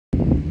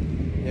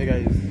Hey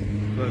guys,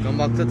 welcome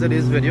back to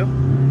today's video.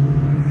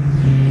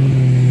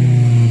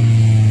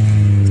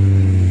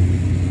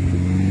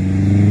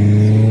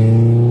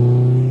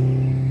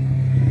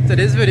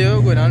 Today's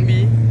video going to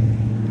be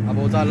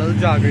about a little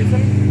drag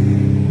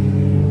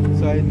racing.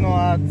 So right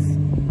now at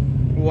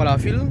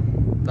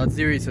Wallerfield, that's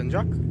the racing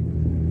track.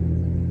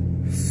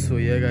 So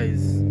yeah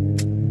guys,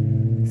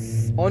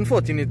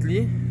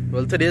 unfortunately,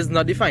 well, today is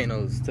not the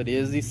finals, today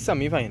is the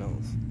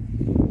semi-finals.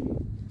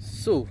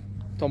 So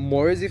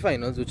tomorrow is the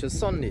finals, which is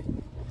Sunday.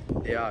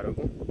 Yeah,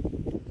 okay.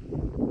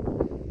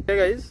 Hey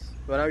guys,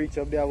 when I reach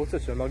up there I will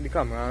switch on back the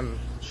camera and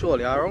show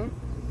you around.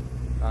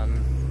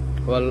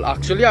 And well,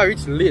 actually I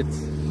reached late.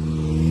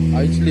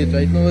 Right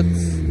now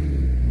it's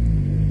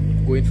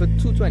going for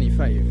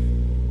 2:25,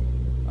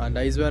 and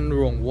that is when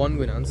round 1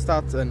 going to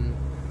start in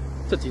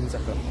 13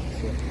 seconds.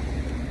 So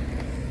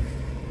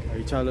I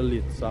reached a little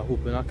late, so I'm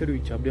hoping I could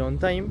reach up there on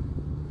time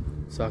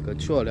so I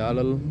could show you a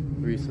little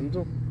racing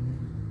too.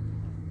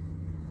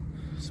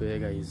 So yeah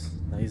guys,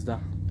 that is that.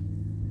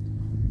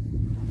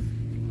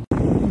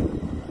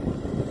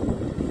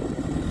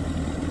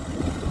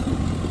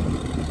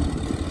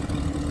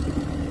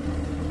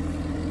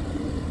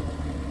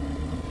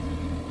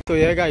 So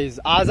yeah guys,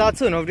 as I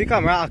turn off the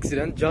camera,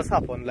 accident just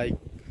happened, like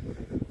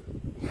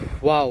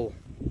wow.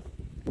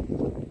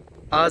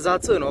 As I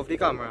turn off the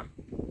camera,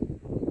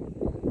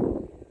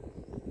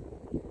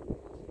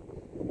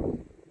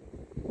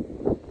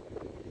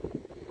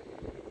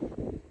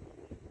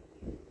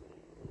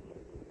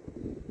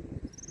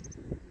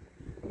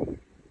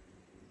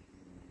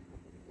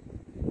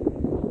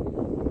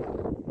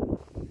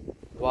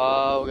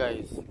 wow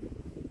guys,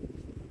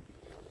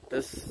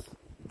 this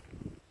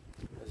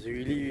is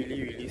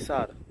really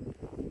sad.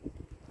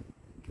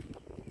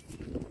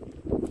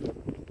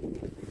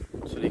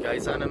 So the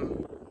guys and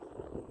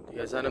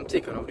them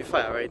taking off the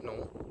fire right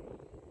now.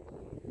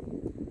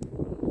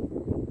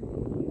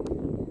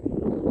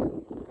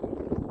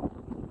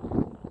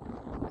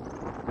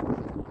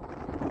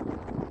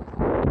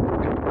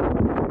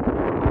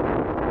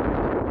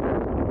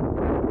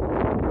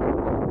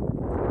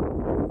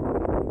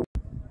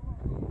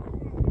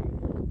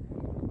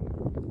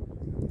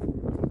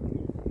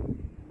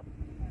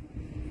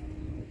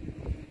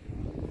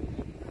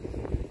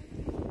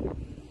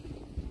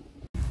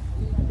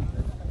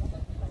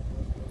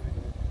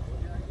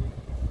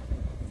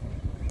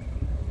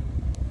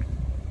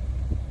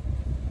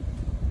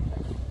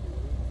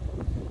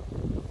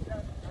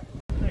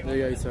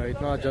 Yeah guys, right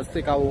now just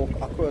take a walk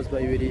across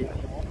by with the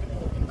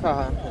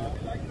car.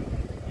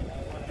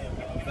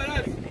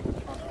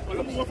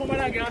 Look for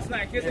that gas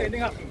now in case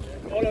anything happens.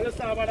 All of us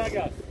start about that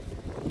gas.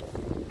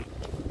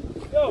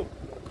 Go!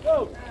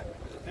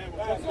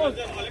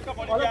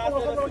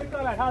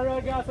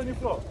 Hurry gas on the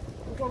floor.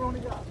 Look around the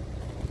gas.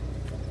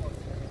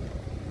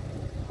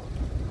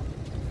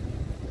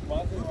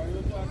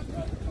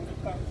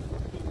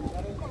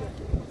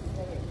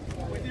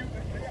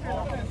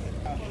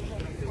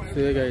 So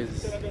yeah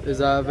guys,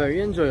 it's a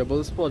very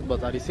enjoyable sport,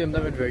 but at the same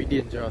time it's very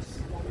dangerous.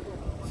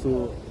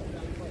 So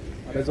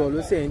as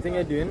always say, anything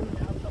you're doing,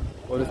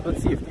 always put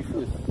safety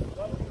first.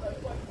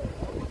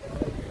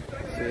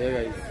 So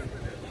yeah guys.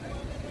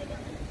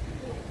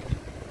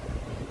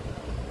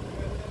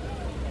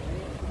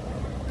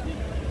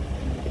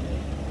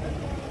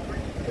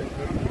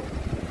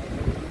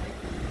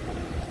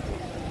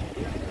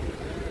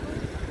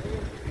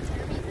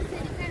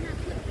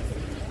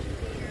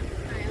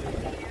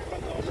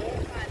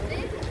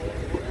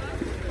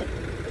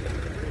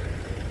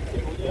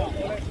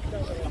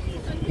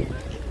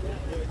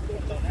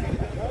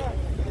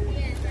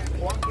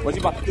 What's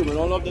your back to? We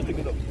all of them pick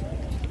it up.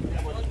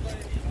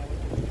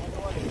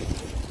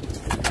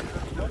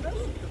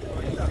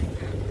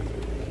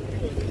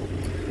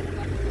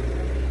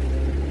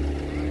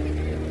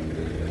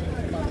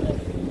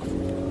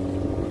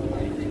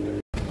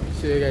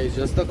 So yeah guys,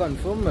 just to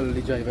confirm, well,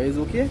 the driver is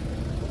okay.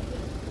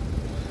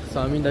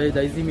 So I mean that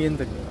is the main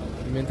thing.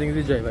 The main thing is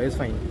the driver is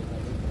fine.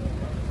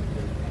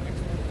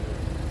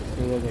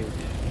 So we're going.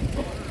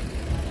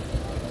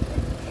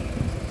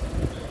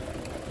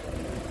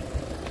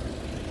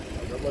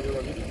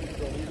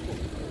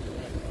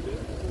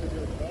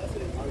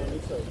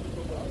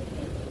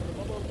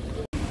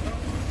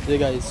 Hey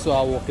guys, so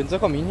I walk into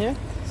come in here,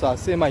 so I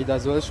say might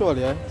as well show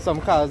you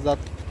some cars that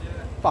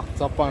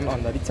packed up on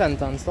under the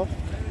tent and stuff.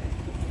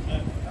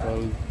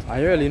 Well,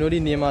 I really know the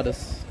name of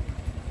this.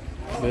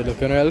 They're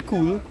looking real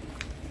cool.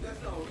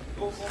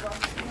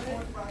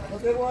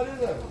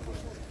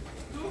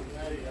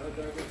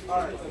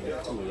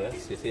 Oh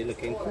yes, you say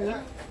looking cool.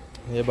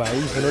 Yeah, but I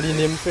even know the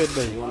name for it,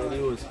 but One of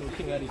the old school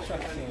king of the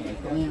track.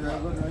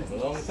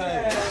 Long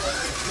time.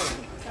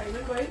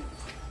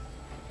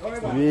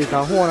 wait,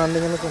 a horn and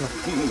thing in the corner.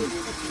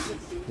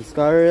 This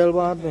car real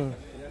bad thing.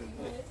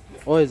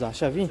 Oh, it's a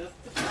Chevy.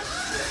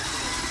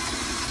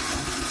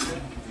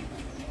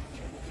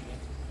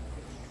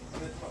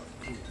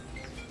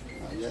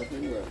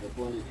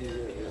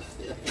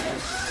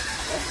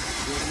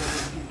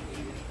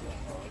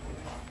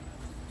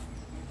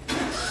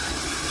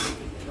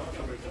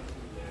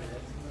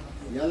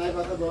 See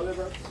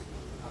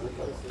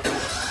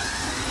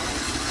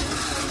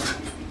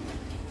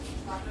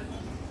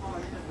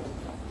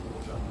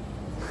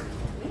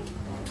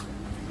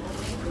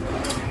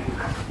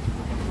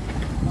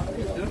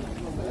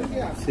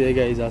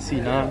guys, I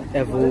see now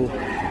Evo,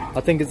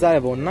 I think it's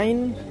Evo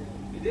 9.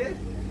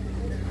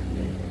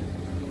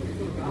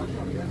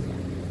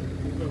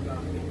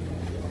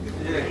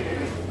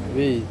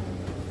 Wait,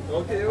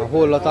 a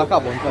whole lot of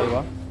carbon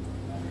fiber.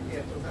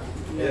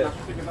 Yeah.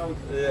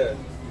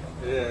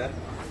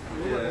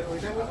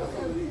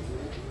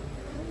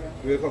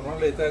 We'll come on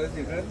later, let's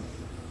see, friend.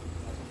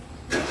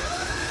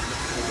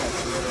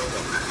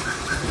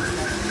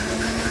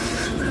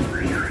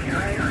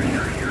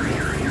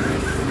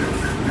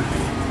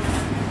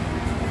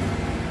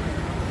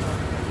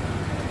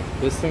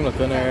 This thing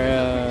looking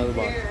real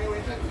bad.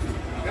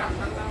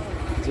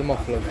 It's a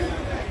muffler.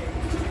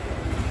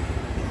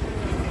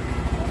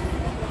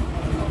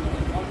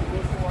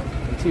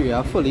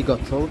 Interior fully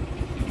got out.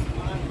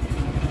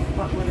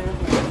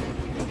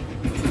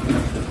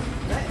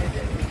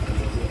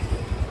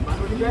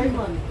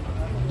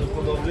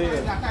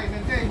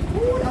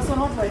 That's not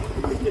hot, right?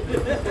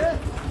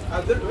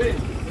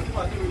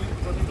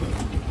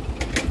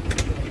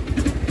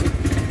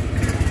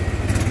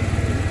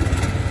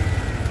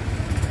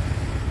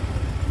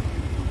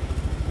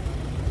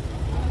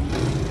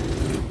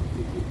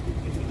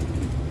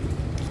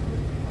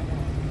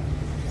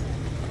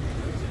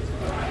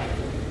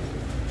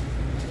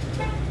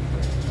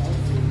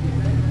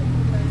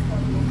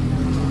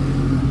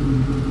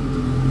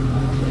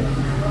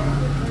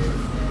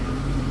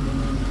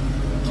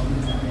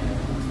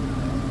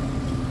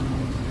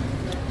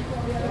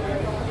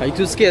 Are you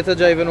too scared to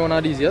drive in one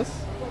of these, yes?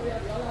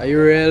 Are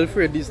you real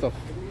afraid of this stuff?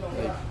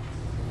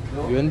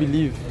 Like, you won't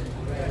believe.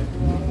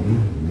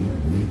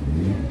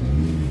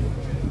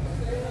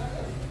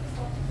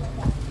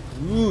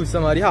 Ooh,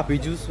 somebody happy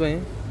juice,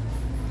 man.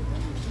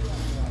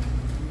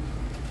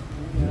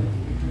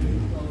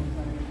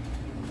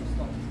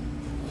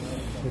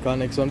 We can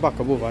next one back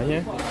up over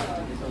here.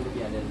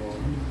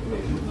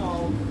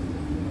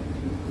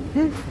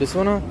 This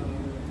one,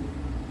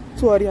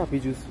 somebody happy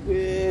juice.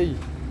 Way.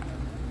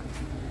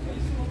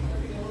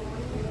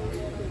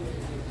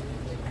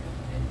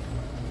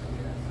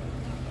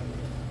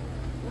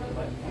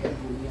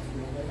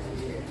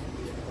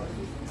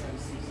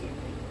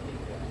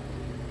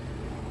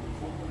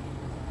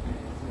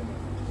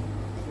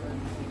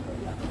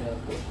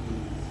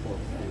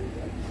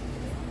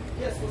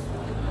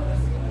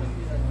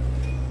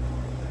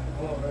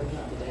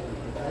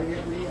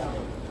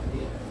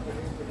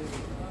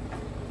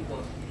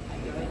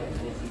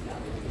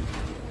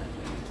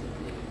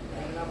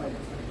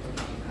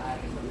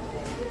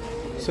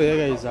 So yeah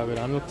guys, I'm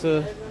going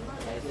to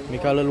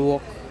make a little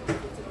walk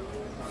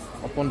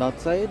up on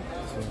that side.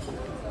 So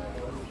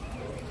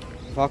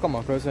if I come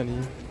across any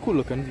cool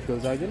looking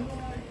vehicles again,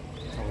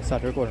 I will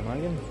start recording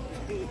again.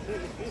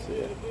 So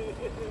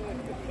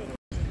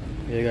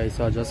yeah guys,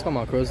 so I just come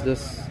across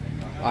this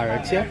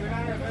RX here.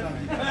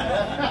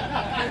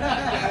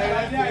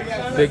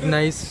 Big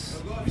nice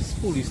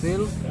spoolie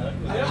snail.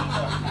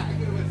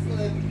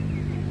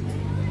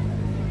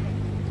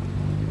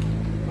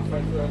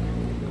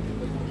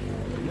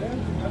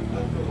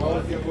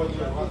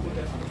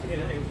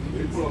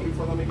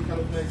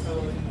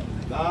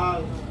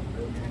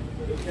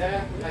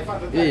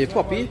 Hey,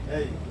 puppy.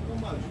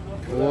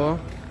 Oh.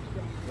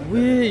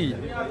 Wait.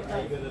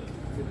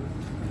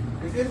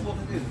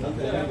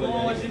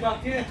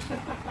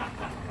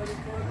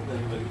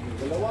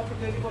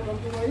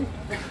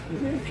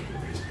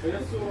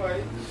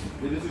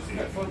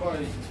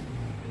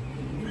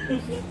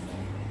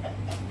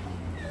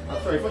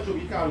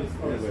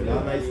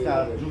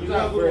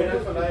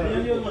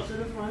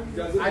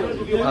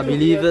 I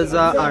believe it's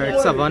a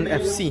RX-7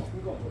 FC.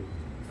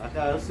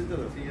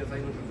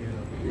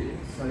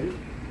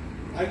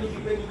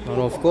 And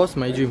of course,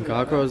 my dream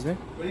car across there.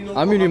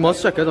 I mean, you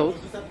must check it out.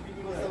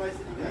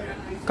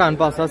 Can't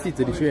pass a seat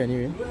to the tree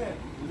anyway.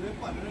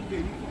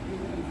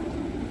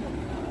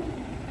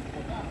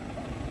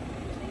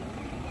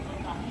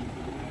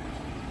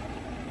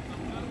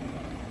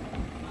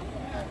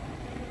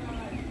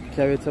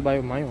 Can't wait to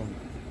buy my own.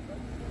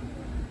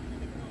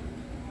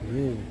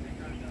 Yeah.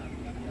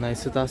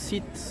 Nice set of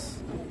seats.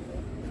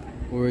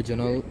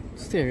 Original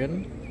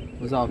steering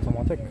was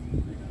automatic.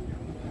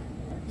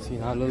 See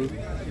a little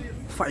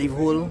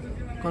 5-hole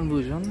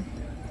conversion.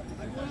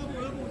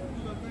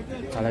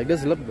 I like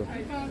this lip though.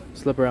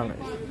 Slip around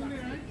nice.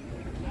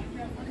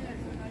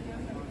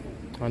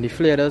 And the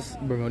flares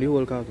bring out the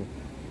whole car too.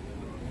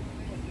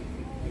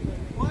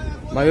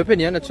 My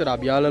opinion, it should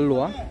have been a little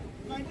lower.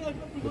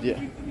 But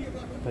yeah,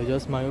 that's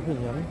just my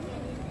opinion.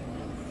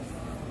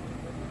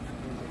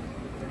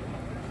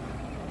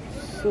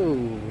 So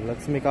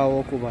let's make our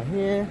walk over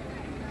here.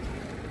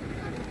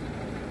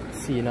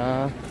 See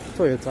a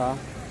Toyota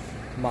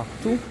Mark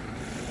II.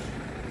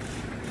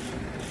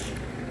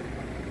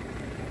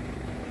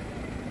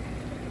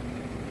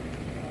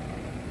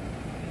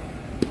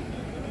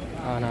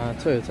 And a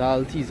Toyota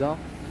Altiza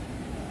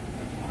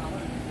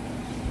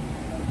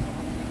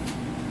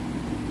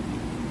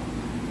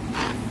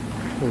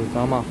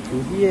Toyota Mark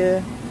II here.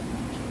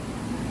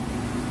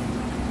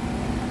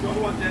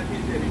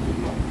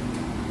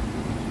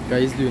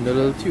 Guys doing a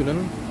little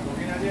tuning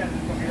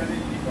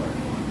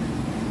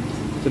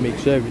to make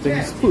sure everything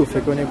is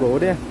perfect when you go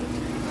there.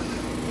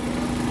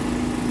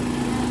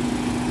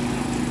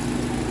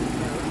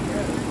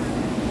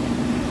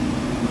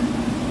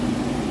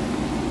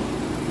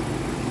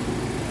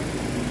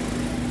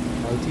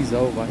 Maltese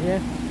over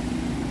here.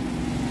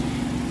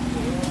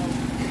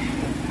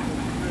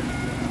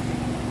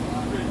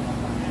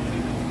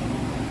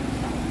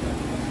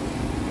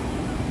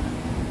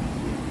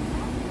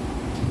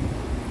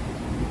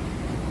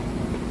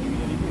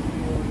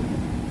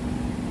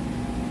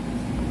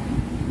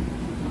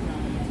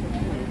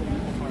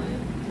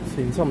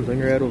 Seen something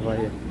red over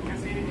here.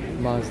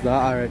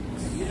 Mazda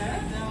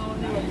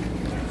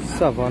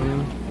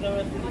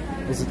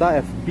RX-7. Is it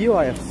that FB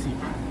or FC?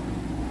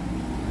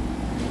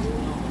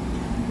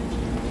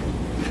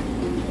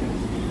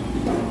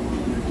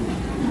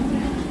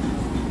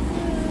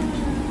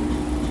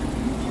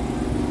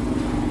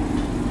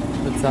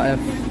 It's a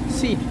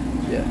FC.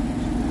 Yeah.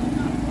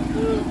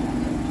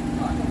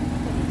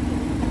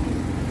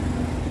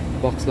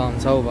 Box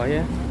Lancer over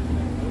here.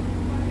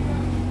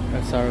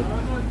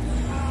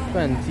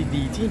 SR20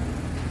 DT.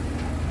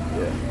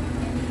 Yeah.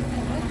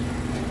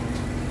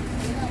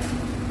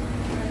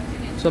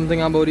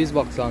 Something about these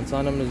box Lancer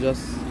on them is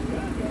just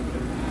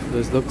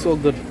look so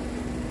good.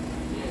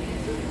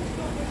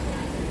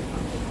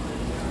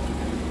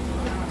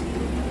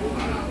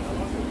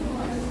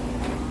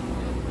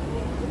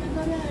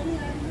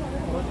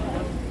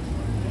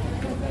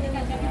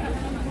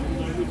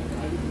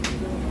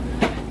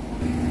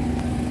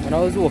 When I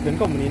was walking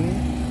coming in,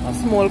 a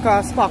small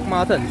car sparked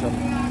my attention.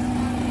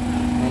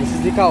 And this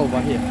is the car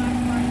over here.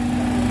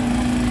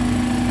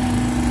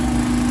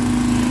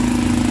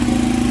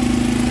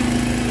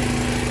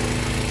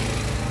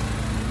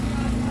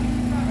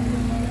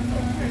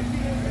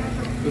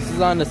 This is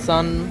a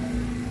Nissan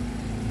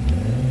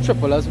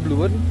Triple S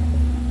Bluewood.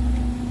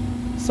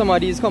 Some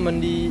of these come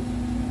in the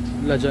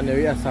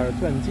legendary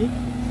SR20.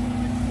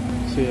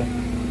 So yeah,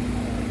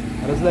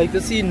 I just like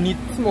to see neat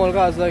small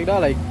cars like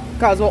that, like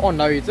cars are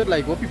underrated,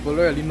 like what people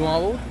really know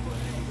about.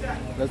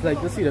 Just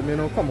like to see them, you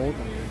know, come out.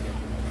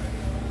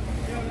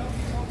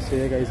 So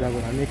yeah guys, I'm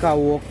gonna make a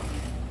walk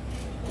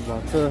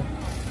over to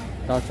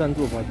that tent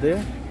over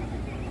there.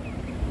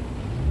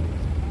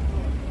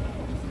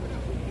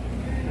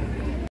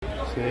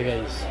 So yeah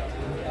guys,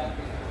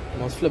 I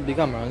must flip the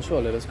camera and show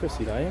a little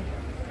Chrissy there.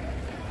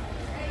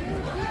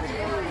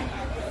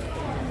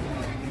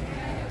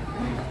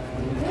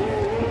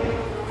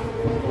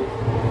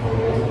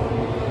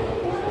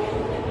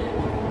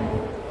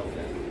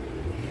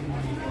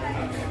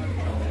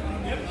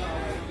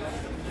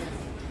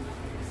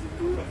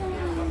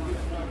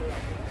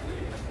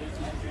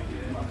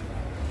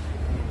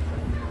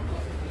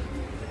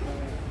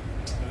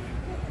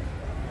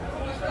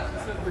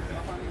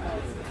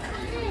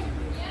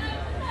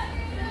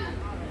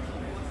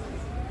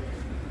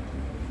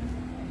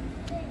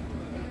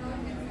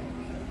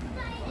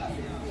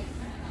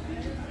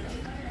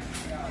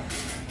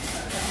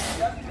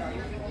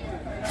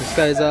 This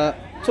guy is a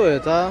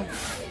Toyota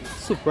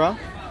Supra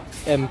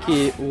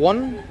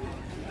MK1.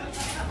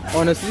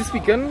 Honestly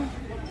speaking,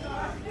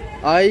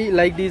 I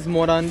like these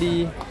more than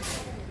the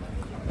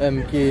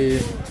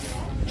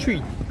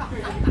MK3.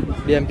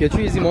 The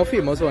MK3 is the more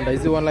famous one, that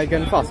is the one like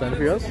in Fast and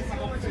Furious.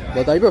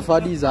 But I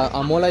prefer these,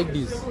 are more like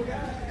these.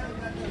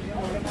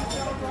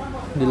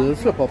 The little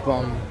flip up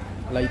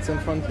lights in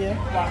front here.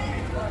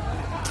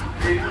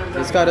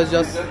 This car is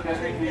just,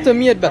 to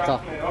me, it's better.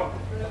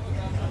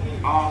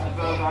 I'm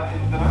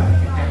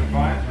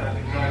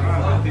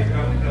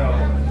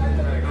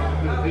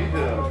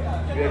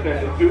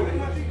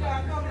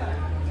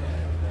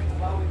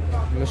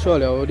gonna show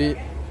you how it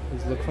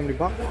looks from the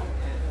back.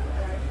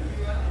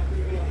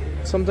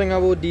 Something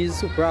about these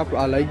Supra,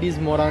 I like these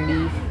more than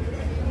the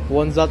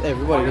ones that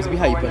everybody just be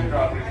hyping.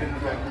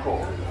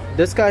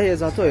 This car here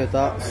is a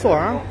Toyota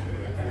Sora.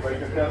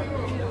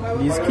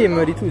 These came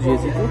with the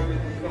 2JZ2.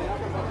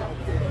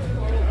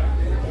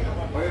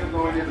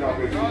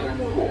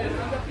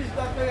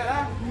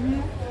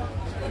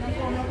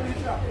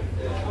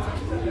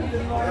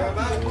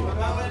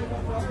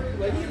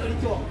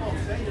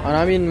 And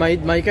I mean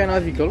my kind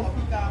of vehicle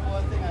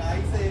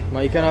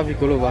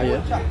over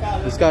here.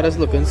 This car is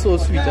looking so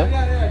sweet.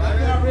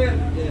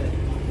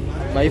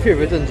 My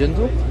favorite engine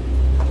too,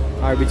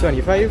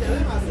 RB25.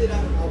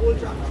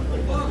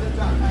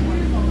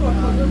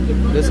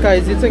 This car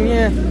is the thing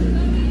here.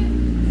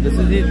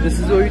 This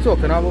is what we're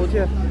talking about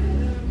here.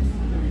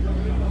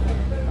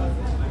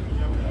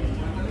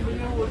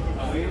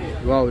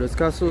 Wow, this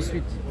car is so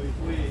sweet.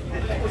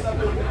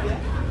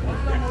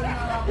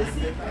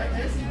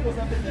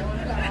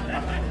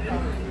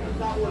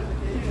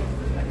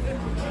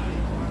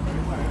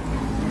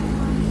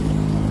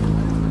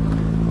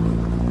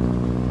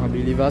 I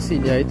believe I've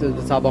seen it.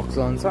 It's a box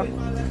Lancer.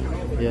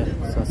 Yeah,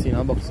 so I've seen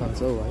a box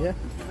Lancer over here.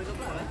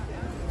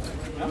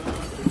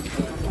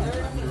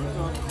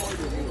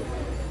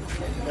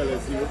 I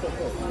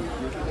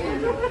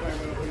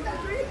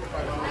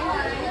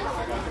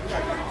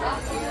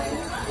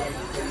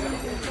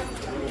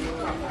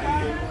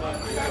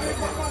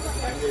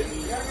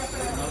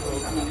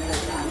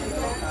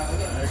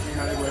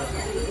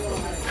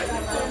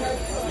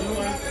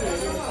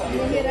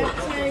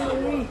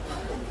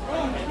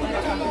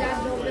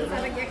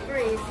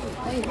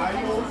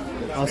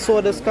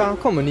saw this car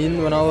coming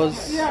in when I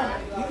was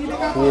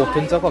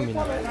walking to come in.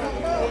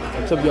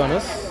 And to be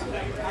honest,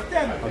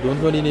 I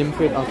don't know the name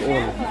for it at all.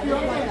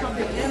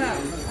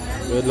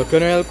 But it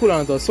looking real cool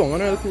and it was sounding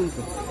real cool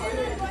too.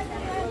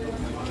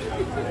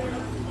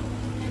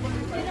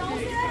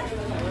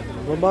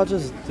 What badge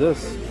is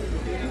this?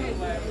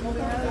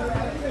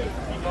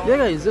 Yeah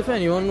guys, if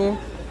anyone know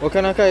what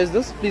kind of car is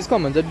this, please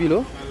comment it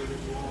below.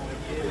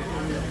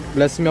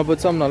 Bless me up with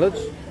some knowledge,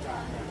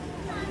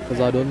 because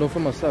I don't know for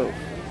myself.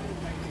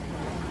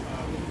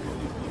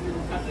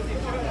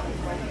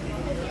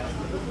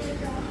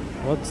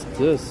 What's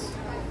this?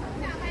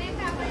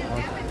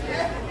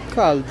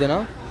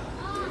 Caldena.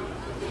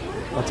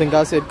 I think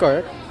I said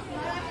correct.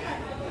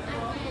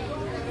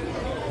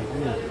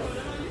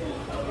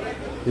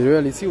 You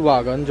really see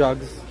wagon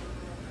jugs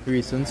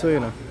recent, so you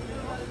know.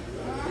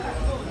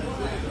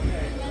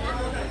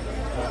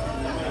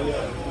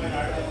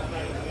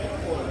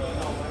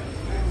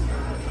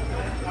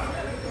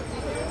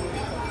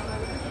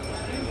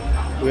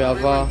 We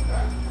have a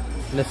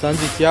Nissan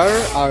GTR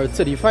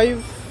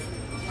R35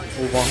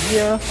 over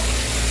here.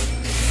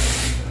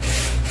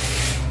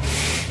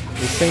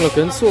 This thing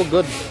looking so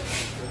good.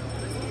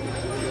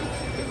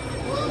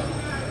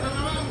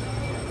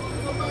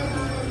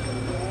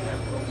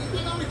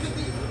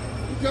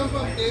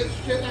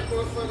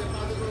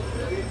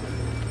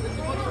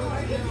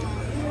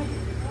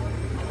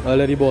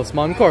 Well, the boss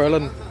man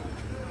quarreling.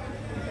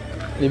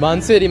 The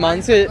man said the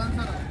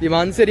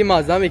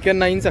Mazda make it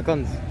 9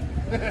 seconds.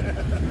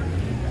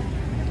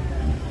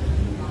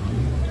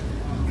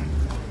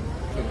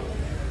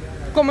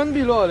 Comment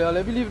below,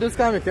 I believe this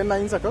can make it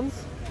 9 seconds.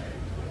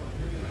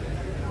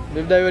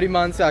 If the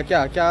man say,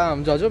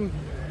 I'm judge him.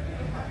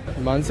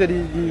 The man said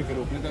you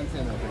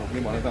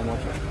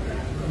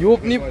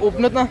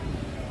open it now?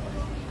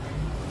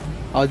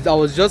 I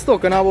was just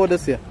talking about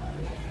this here.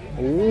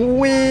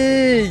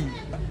 Way!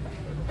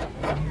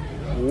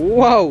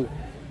 Wow!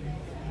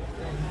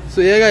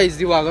 So yeah guys,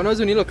 the wagon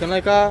was only looking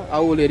like a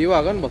old lady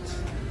wagon, but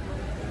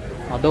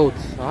I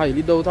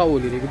highly doubt how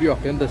old lady could be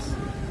rocking this.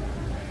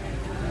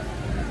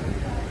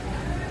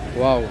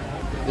 Wow.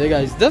 Yeah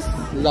guys, this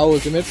is our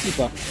ultimate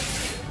sleeper.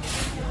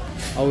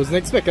 I wasn't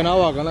expecting a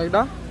wagon like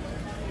that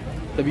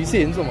to be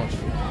saying so much.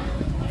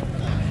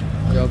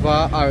 We have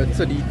a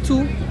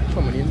R32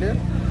 coming in there.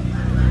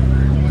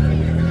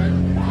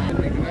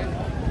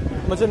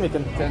 How much are you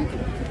making?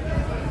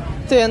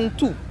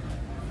 10-2.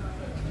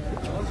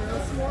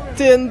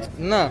 10,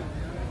 nah.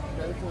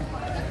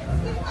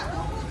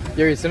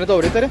 You're racing it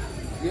already today?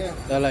 Yeah.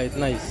 That's like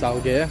nice,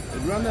 okay.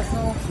 You run this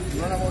now?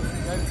 You run about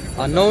 10?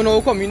 And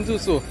now coming too,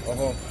 so.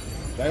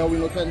 That's how we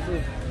look 10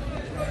 too.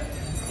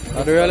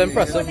 That's real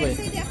impressive, man.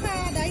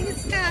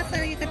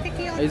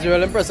 It's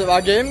real impressive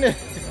again.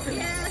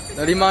 That's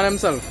the man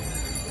himself.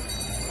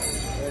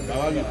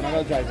 Now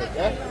I'll drive it,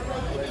 yeah?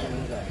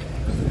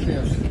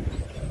 Cheers.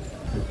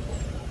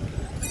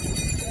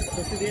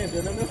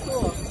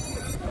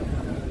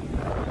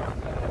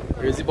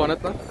 Where's the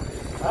bonnet now?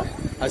 Huh?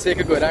 I say you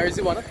could go down, where's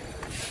the bonnet?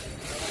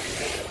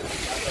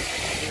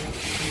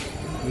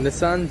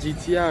 Nissan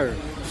GTR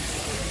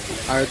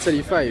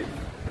R35.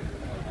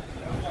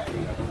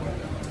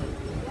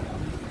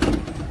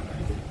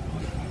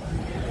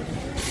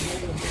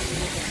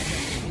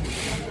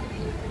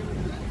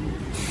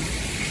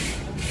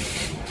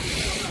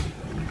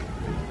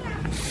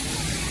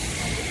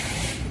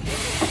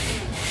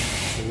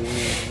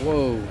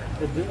 Whoa.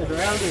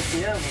 Around it,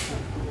 yeah.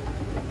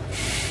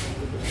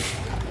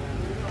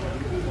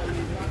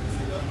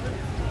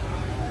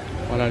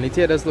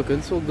 Anita, that's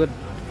looking so good.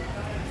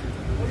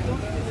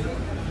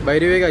 By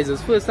the way guys,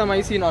 it's the first time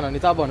I seen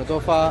Anita bonnet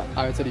of a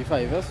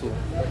R35, yeah, so.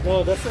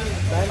 No, that's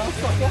not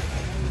stock, yeah?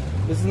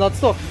 This is not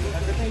stock.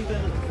 Everything, the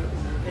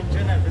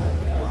engine, everything.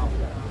 Wow.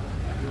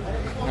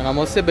 And I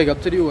must say big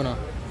up to the owner.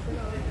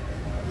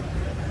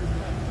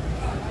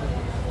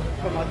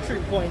 From a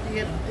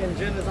 3.8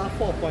 engine is a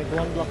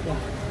 4.1 block now.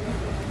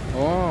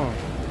 Oh.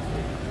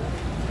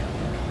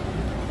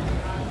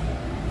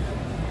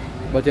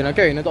 But you're not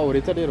carrying it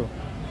already today though?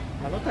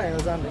 I'm not tired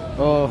of that.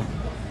 Oh.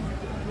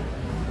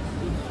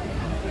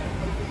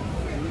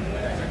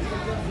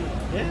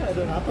 Yeah, I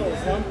don't know.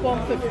 It's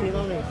 1.15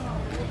 on it.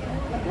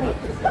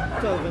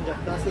 12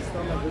 injector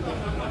system, everything.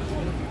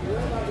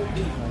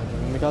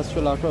 Make us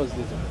stroll across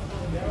this.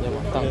 Yeah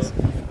man, thanks.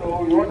 So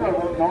we want to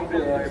announce the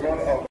arrival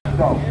of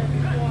Tom.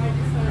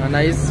 A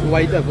nice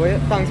white Evo,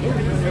 thanks bro.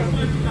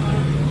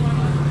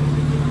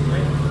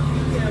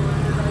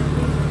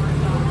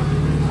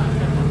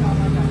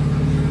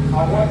 I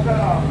want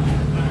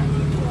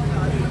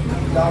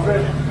the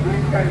red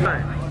green kind.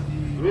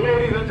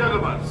 Ladies and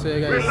gentlemen, So, yeah,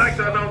 guys, we'd like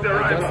to announce the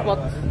arrival spot.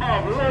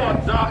 of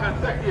Lord Dark and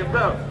Sexy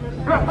himself.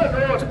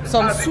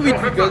 Some sweet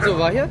vehicles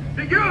over here.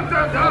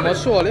 I'm not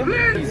sure,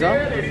 these are.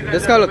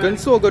 This guy looking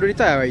so good with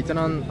the tire rating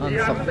and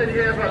stuff.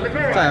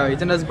 Tire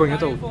rating, let's bring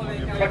it out.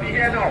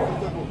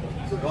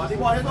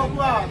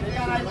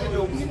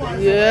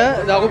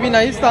 Yeah, that would be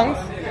nice, thanks.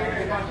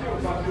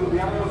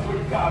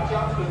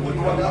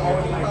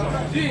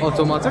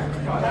 Automatic.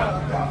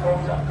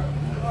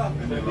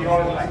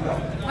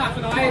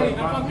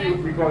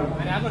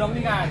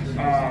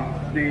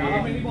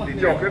 The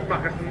chocolate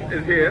moccasin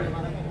is here.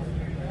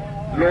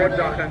 Lord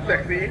Dark and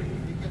Sexy.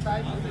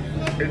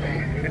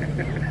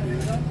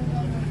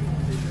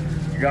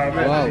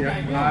 Garvin, Wow.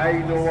 I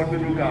know what to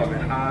do,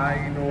 Garvin.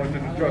 I know what to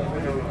do. Trust me.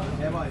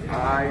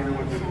 I know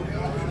what to do.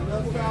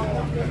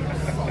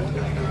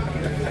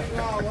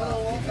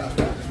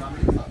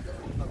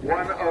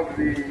 One of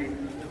the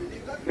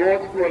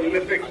most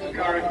prolific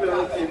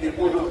characters in the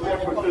motorsport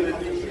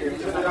facility in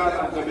Trinidad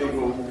and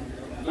Tobago.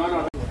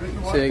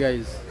 So yeah,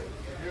 guys,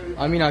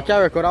 I mean I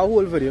can't record a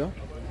whole video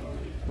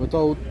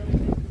without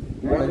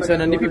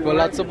mentioning the people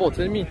that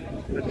supported me.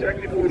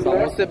 So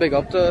I must say big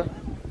up to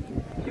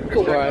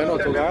Brian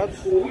Auto Garage.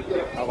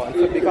 I want to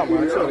flip the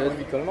camera and show this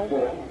vehicle now.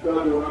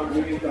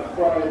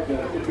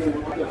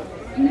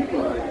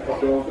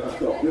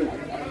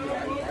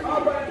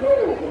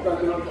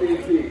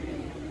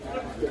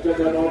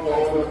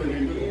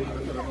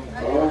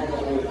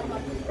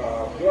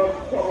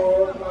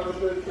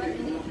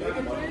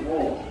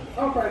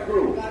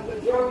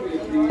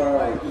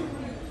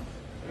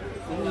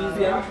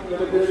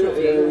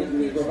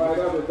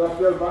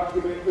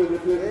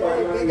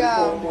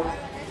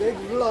 Big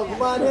vlog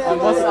man here. I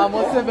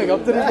must say big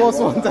up to the boss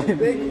one time.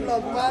 Big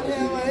vlog man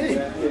here,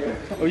 man.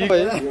 Oh, you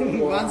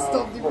Man,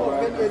 stop the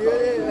fucking video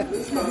here.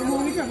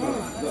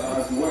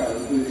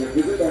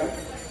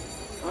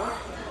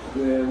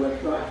 The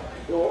website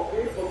or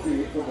A4P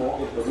for more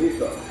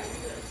information.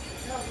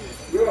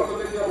 We also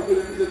take the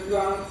opportunity to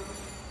plan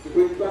to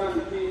bring down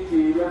the team to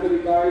regular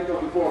guides of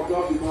the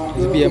forecast department.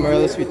 It's BMR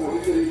Suite.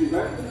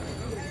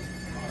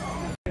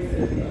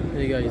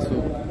 Hey guys, so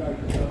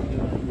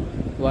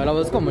while I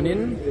was coming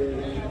in,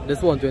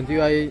 this 120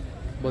 I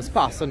was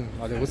passing.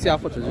 I will see our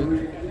footage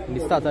in the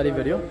start of the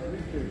video.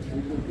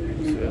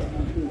 So, yeah.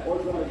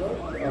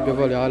 I'll give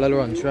all y'all a little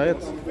run, try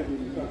it.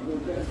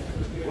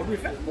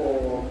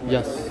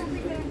 Yes.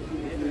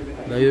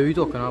 That's what we're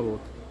talking about.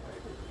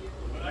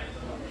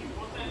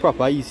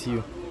 Proper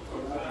ECU.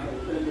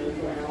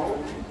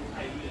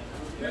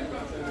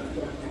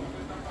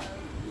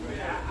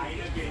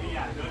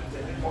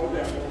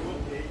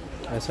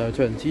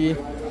 SR20.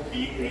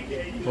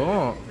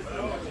 Oh.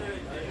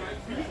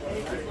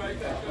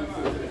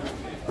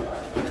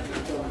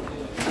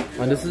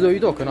 And this is what we're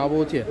talking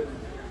about here.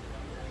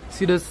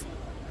 See this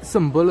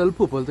simple little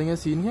purple thing you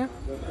see in here?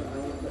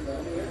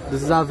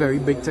 This is a very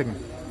big thing.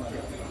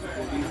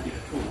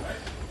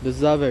 This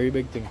is a very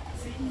big thing.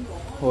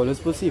 Oh, let's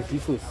put safety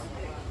first.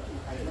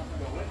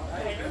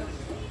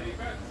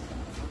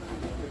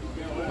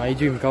 My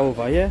dream car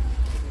over here.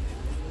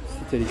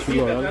 33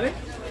 Royal.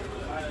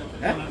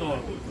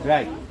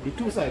 Right, the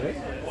two sides, right?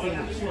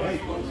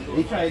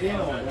 They tried it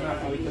or then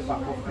after we took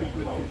back off.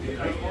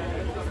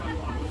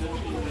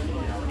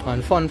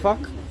 And fun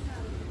fact,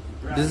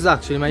 this is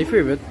actually my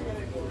favorite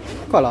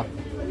color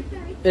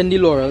in the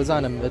Laurels,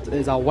 and it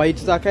is a white,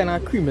 that kind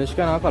of creamish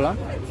kind of color.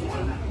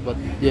 But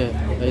yeah,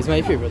 that is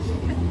my favorite.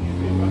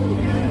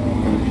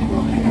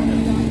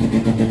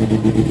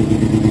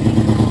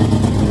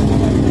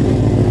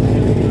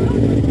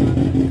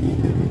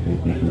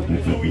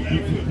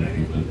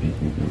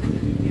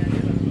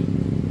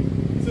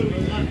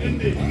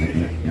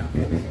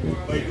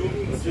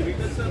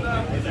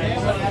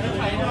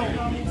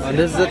 And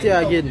this is it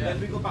here again.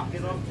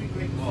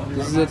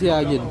 This is it here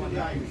again.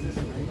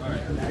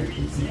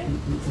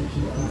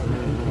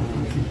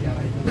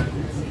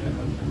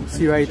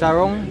 See right or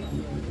wrong?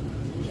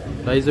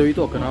 That is what we're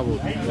talking about.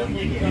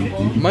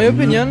 In my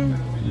opinion,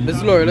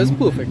 this L'Oreal is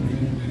perfect.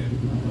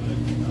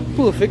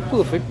 Perfect,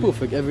 perfect,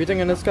 perfect. Everything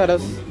in this car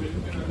is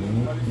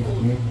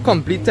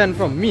complete 10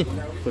 from me,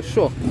 for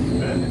sure.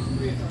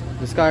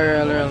 This car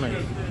is real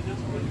nice.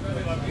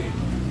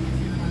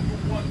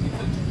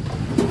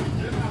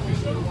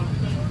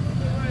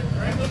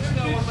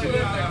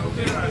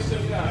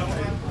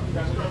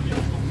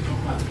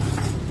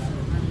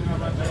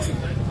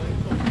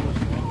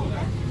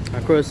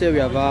 Across here we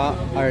have a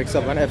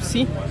RX-7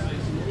 FC.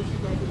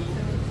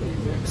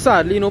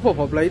 Sadly no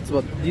pop-up lights,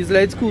 but these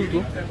lights cool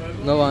too.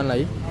 No one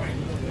lie.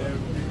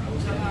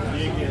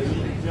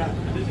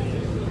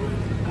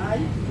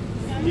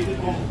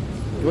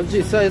 What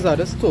G size are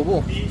this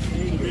turbo?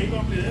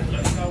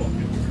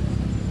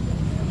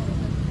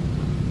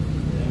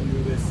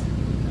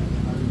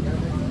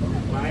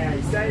 My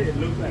eyesight, it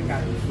looks like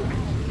I was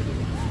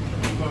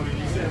coming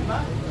December.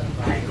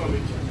 I come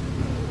in.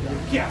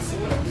 Yes.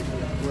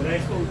 When I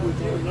come to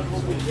you, not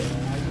come with you.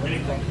 When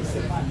it comes to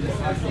December,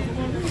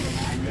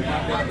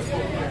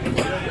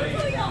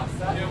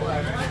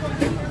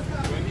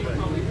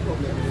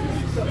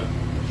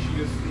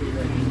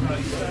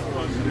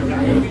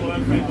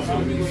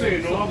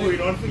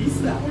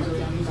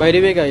 By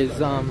the way guys,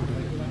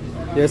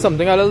 there's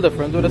something a little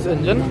different with this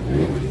engine.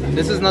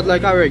 This is not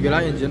like a regular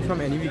engine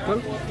from any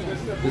vehicle.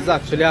 This is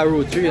actually a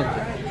rotary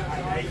engine.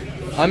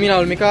 I mean,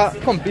 I'll make a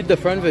complete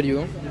different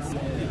video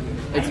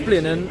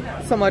explaining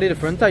some of the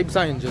different types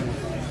of engines.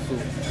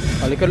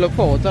 So you can look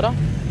forward to that.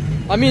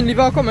 I mean, leave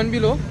a comment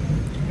below.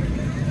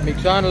 Make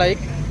sure and like,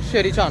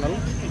 share the channel.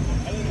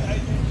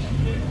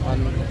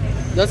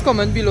 And just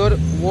comment below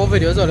what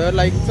videos you would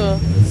like to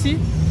see,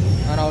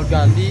 and I'll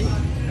gladly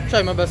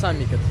try my best and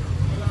make it.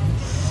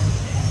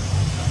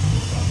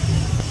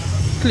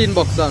 Clean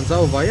box answer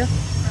over here.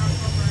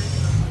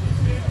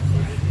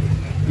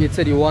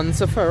 831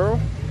 Safari.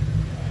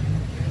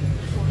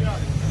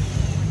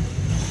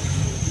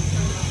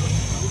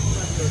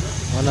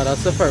 Another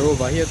Safari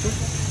over here too.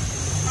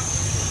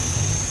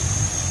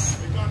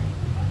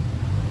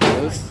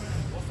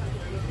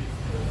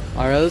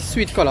 A real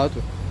sweet color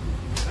too.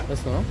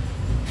 That's no.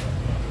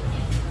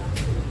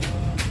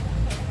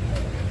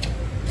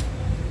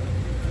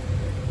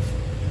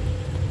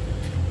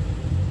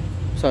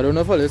 So I don't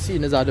know if you'll see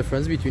there's a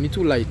difference between the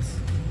two lights.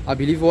 I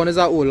believe one is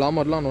an older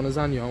model and one is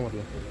a newer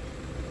model.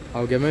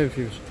 I'll get my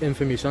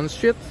information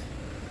straight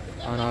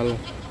and I'll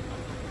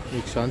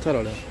make sure and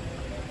tell you.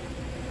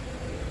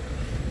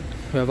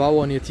 We have a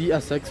 180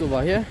 SX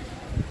over here.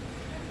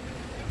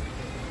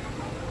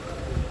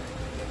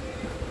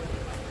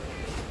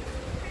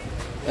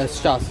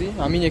 S chassis.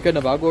 I mean, you can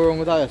never go wrong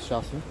with a S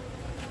chassis.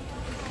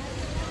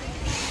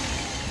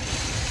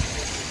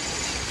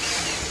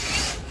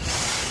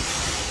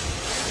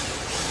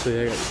 So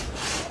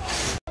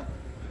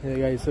yeah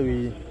guys, so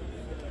we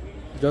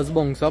just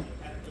bounced up.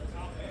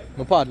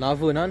 My partner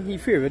Vernon, he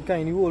favorite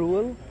kind of whole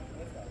world.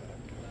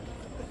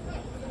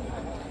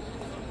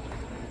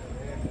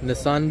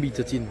 Nissan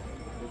B13,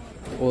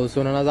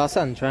 also known as a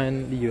Sentra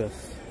in the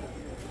US.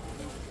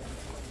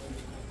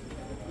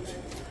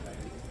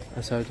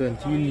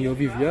 SR20 Neo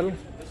VVL.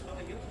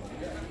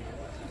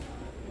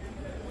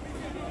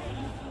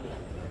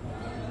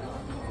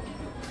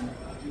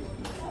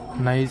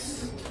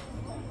 Nice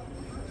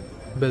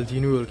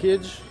built-in roll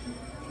cage.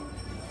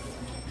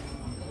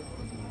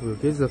 Roll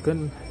cage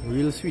looking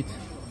real sweet.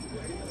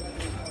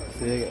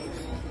 So yeah guys,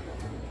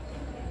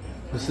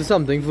 this is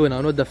something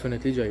Vernon would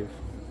definitely drive.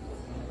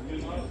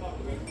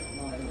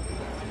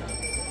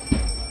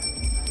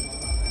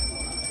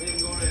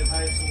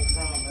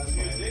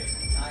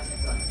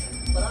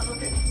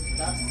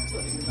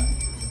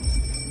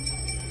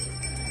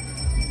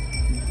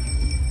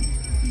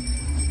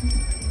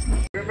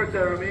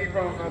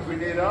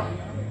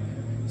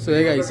 So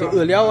yeah guys, so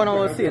earlier when I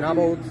was saying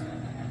about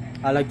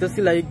I like to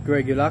see like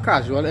regular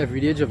casual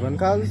everyday driven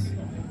cars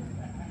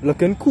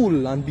looking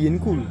cool and being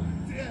cool.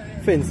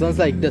 For instance,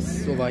 like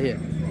this over here.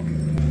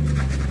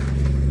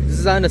 This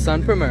is a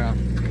Nissan Primera.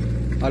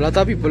 A lot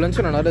of people in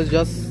Trinidad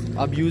just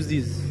abuse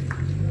these.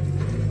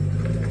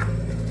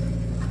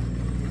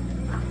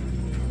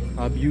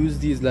 Abuse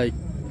these like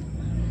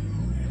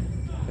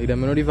they don't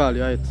know the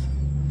value of it.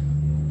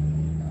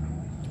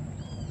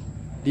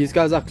 These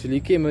cars actually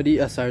came with the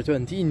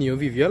SR20 Neo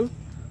VVL,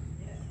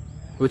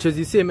 which is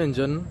the same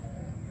engine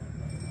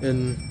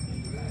in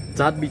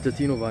that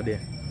B13 over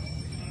there.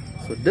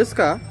 So this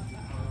car,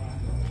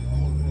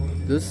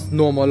 this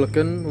normal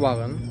looking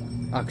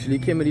wagon, actually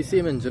came with the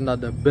same engine that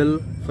the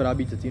built for that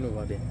B13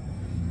 over there.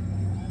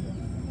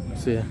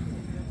 So yeah,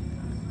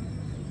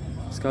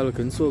 this car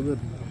looking so good.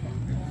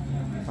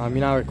 I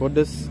mean, I record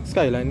this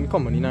Skyline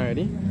coming in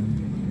already.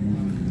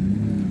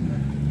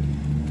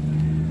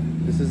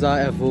 This is our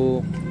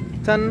Evo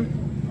 10.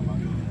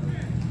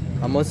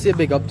 I must say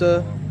big up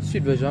to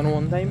Street Vision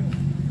one time.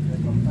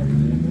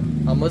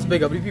 I must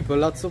big up the people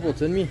that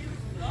supported me.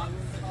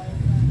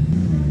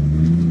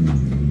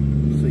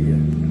 So yeah.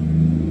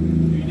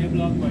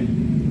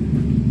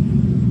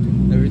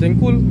 Everything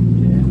cool?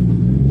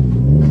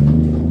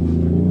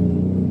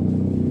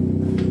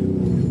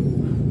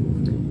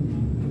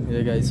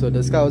 Yeah guys, so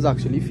this car was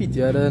actually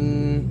featured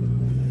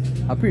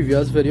in a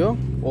previous video,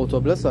 Auto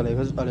Bliss, so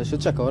I should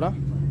check out that.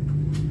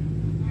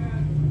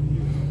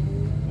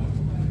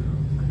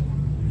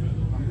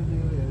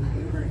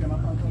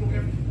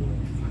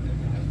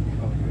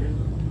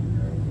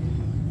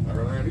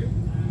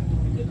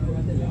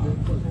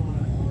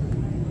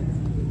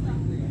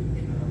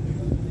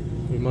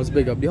 We must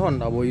big up the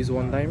Honda boys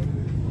one time.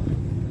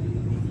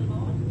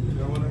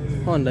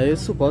 Honda is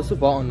super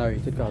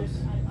underrated cars.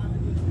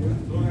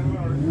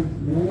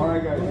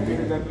 Alright guys,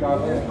 bring that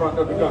car in front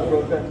of the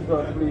control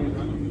center, please.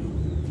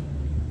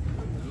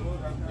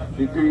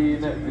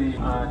 Between the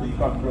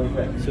control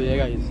center. So yeah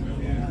guys.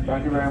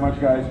 Thank you very much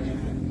guys.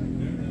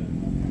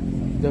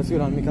 Just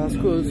go and make a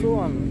school so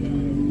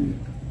and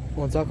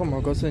once I come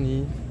across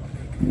any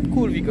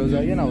cool vehicles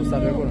again, I'll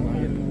start recording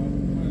again.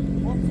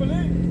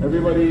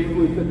 Everybody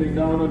who is sitting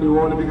down on the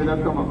wall, if you can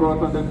just come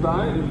across on this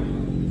side.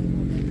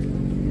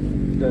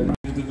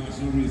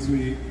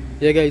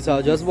 Yeah guys,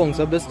 I'll just bounce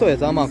up this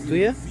Toyota Mark II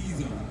here.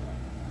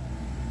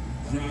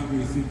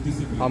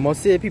 I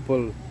must say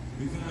people,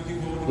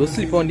 Don't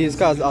sleep on these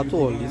cars at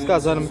all. These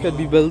cars could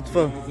be built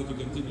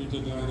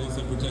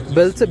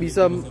to be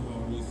some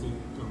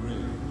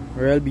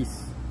real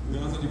beasts.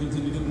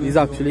 These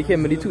actually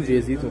came with the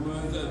 2JZ too.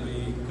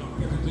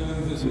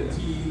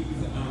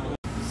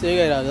 So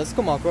guys, I just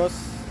come across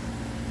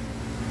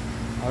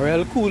a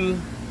real cool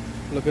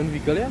looking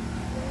vehicle here.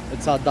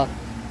 It's a DAT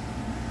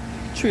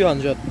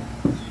 300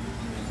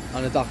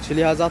 and it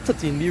actually has a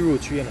 13D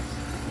rotary in it.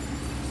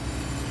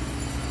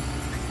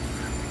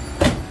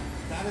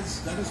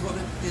 That is what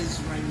it is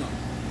right now.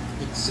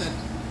 It's set.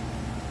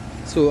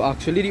 So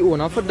actually the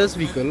owner for this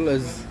vehicle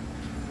is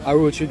a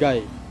rotary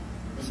guy.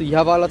 So you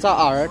have a lot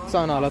of RX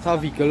and a lot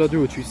of vehicle with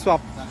rotary swap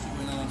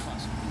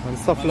and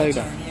stuff like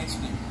that.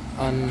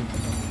 And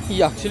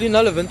he actually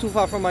not living too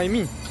far from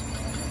me.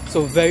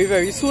 So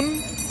very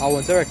soon I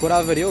want to record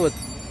a video with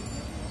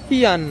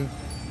he and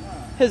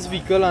his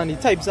vehicle and the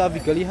types of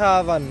vehicle he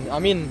have, and I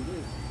mean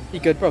he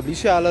could probably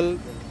share a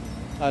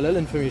little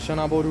information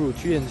about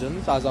rotary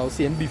engines as I was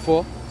saying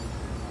before.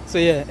 So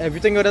yeah,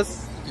 everything with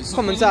us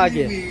coming to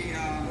again.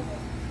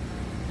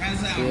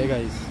 So yeah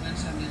guys,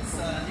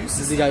 this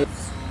is the guy.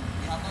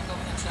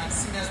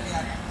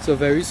 So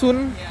very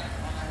soon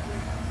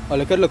I'll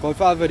look out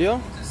for a video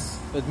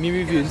with me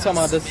reviewing some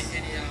of this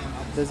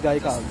guy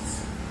cars.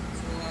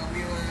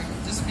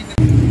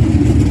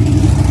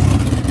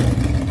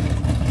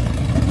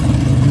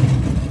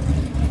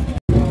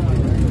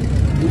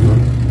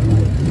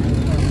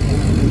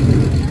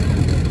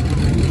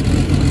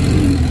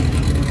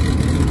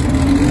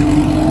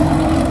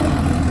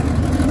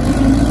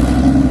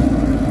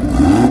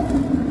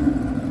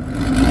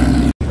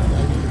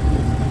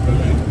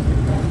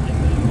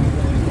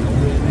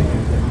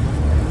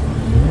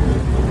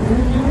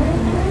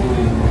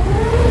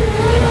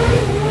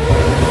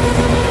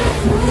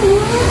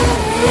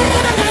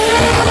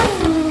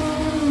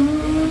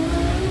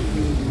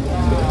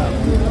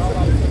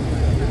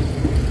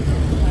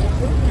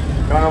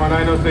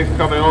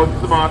 Coming out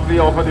smartly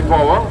off of the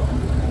power.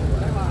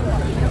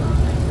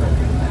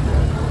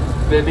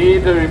 They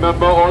need to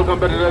remember, all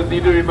competitors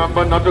need to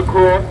remember not to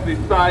cross the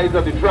sides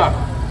of the track.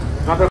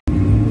 Not to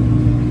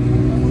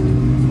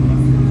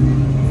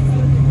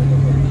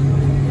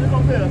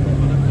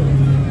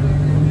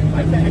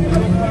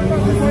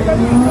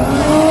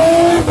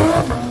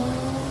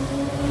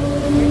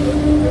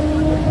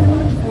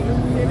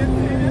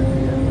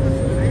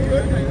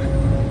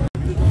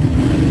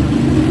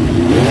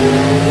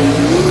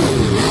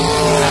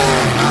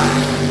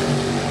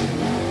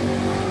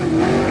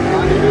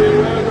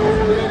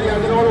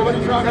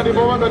at the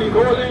moment, but he's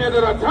holding it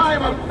at a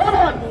time of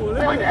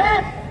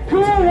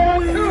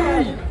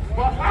 7.8212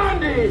 for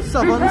Andy.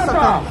 7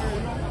 seconds.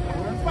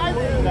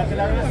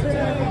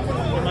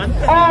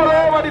 All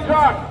over the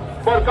track,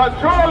 but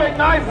controlling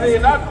nicely.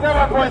 That's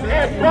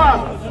 7.8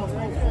 pass.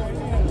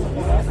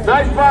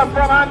 Nice pass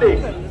from Andy.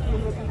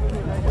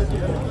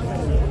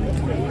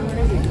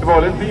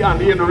 Well, let's see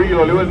Andy in the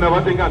real. You will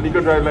never think Andy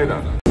could drive like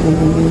that.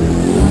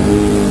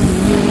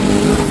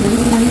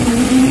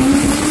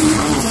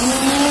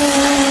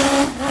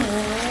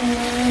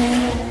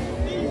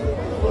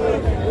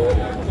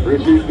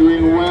 Richie's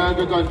doing well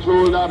to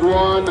control that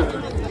one.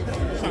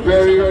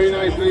 Very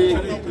nicely.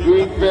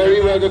 Doing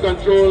very well to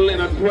control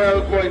in a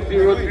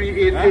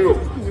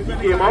 12.0380. He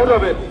came out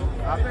of it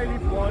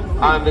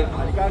and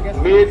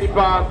made the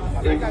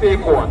pass in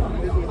take one.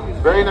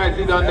 Very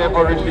nicely done there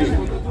for Richie.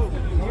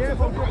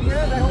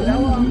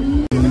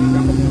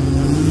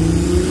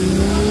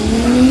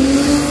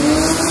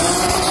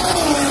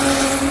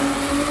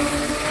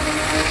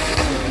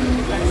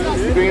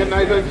 Doing it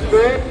nice and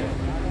straight.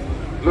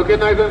 Looking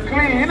nice and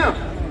clean.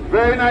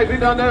 Very nicely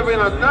done there in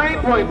a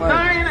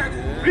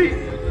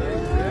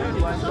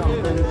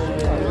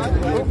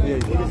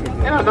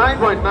 9.93. In a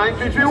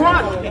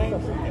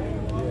 9.9331.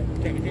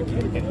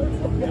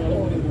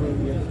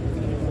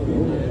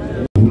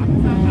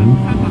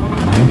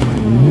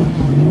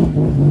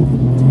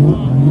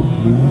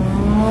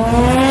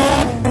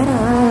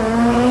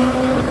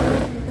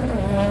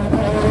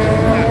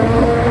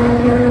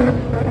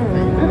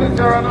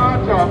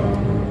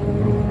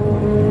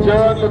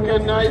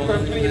 Looking nice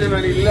and clean in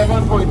an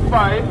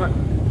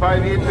 11.5,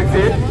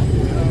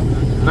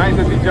 5868. Nice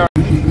to see Jared.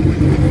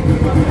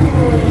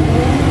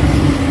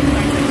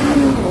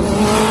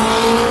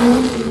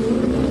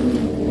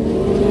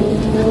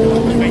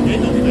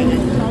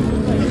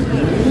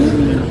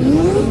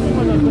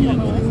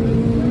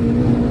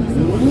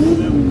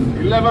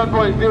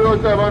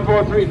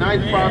 .0743,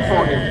 nice pass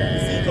for him.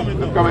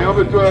 Coming up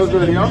with 12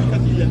 earlier.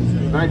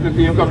 Nice to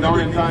see him come down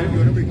in time.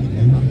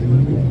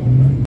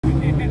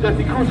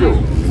 Jesse Cujo,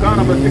 car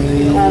number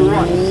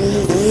 1601.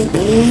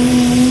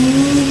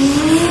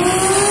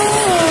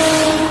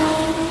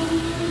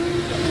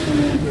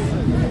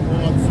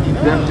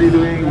 Jesse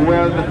doing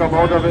well to come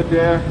out of it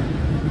there.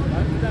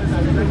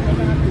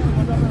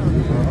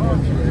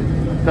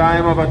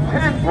 Time of a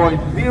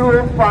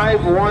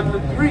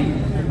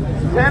 10.0513.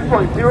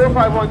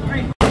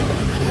 10.0513.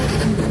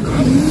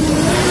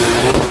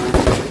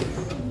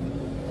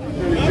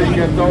 He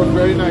gets out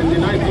very nicely.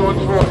 Nice launch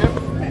for him.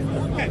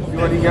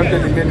 when he gets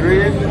in the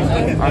mid-range.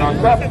 And on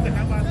top,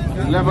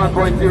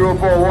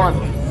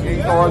 11.041.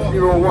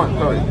 8.01,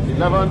 sorry.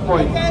 11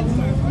 point.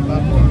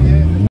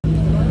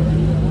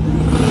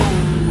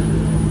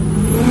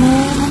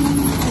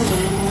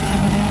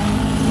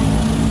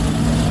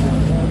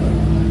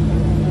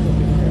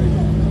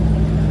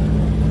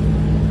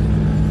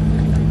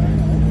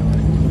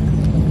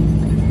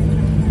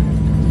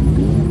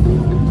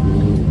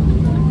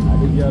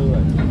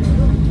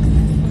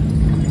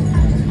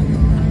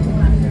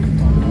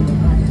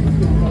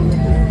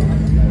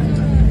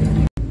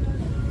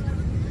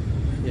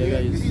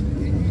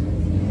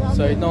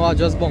 So right now I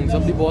just bounce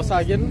up the boss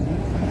again.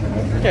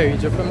 Carry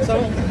it from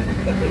himself.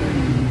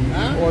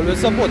 Always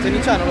supporting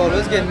the channel,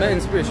 always getting my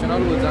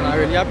inspirational words, and I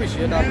really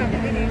appreciate that.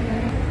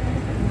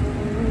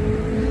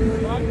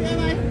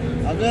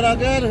 I'm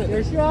good.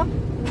 You sure?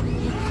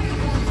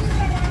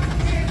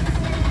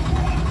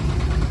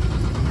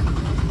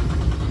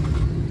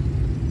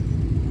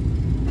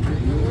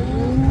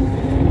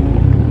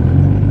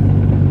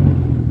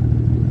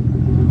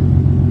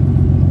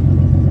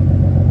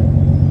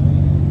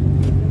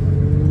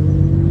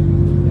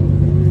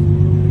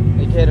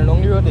 Heading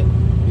along the road then?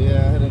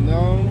 Yeah, heading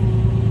down.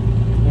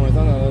 Oh, it's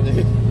another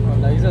day. Oh,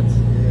 that is it.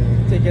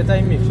 Yeah. Take your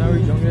time, make sure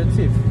you reach on your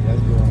safe.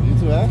 Let's go. You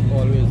too, eh?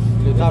 Always.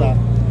 Later.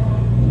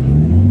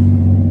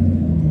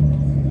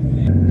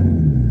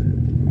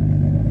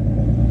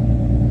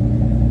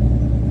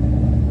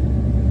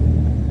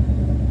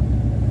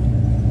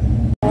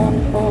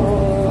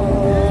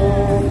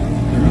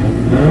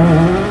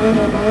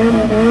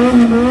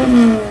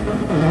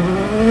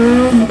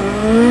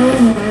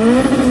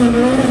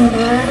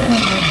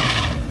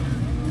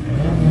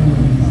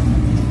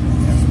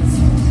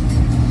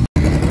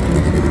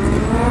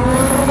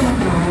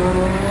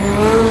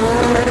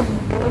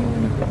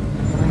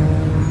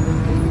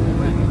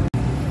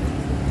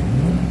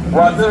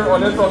 Was there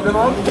only something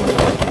on?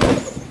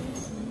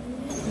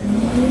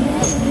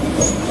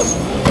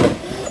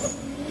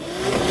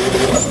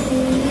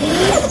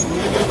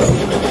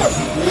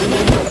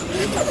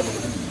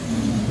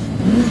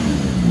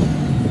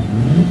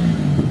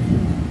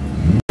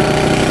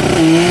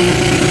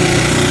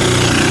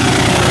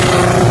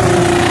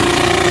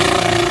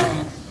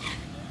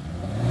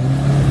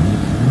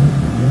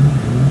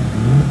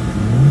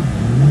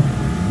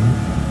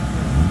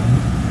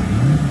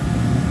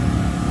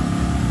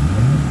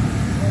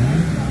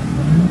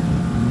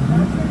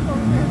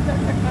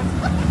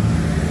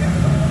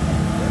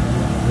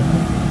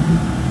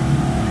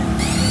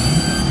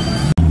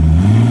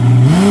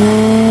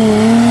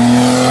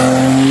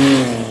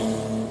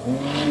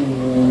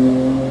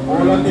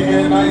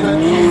 Nice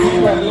and easy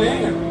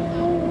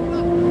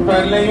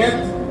pedaling it,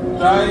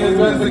 trying his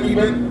best to keep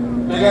it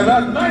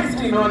together. Nice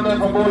clean run there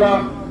for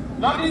Bola.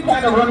 Not the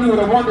kind of run you would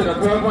have wanted, a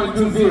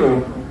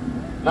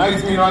 12.20.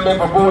 Nice clean run there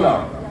for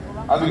Bola.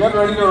 As we get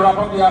ready to wrap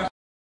up the action.